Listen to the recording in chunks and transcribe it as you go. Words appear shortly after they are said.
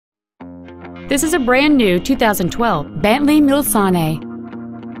This is a brand new 2012 Bentley Mulsanne.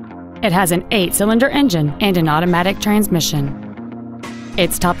 It has an 8-cylinder engine and an automatic transmission.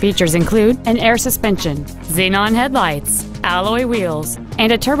 Its top features include an air suspension, xenon headlights, alloy wheels,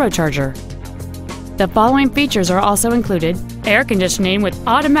 and a turbocharger. The following features are also included: air conditioning with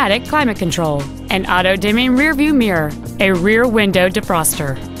automatic climate control, an auto-dimming rearview mirror, a rear window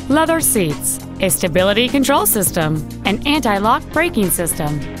defroster, leather seats, a stability control system, an anti-lock braking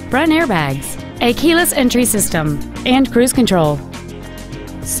system, front airbags, a keyless entry system, and cruise control.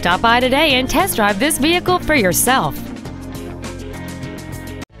 Stop by today and test drive this vehicle for yourself.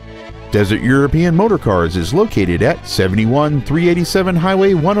 Desert European Motorcars is located at 71387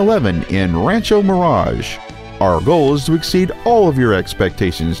 Highway 111 in Rancho Mirage. Our goal is to exceed all of your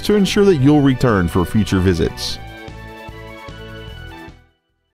expectations to ensure that you'll return for future visits.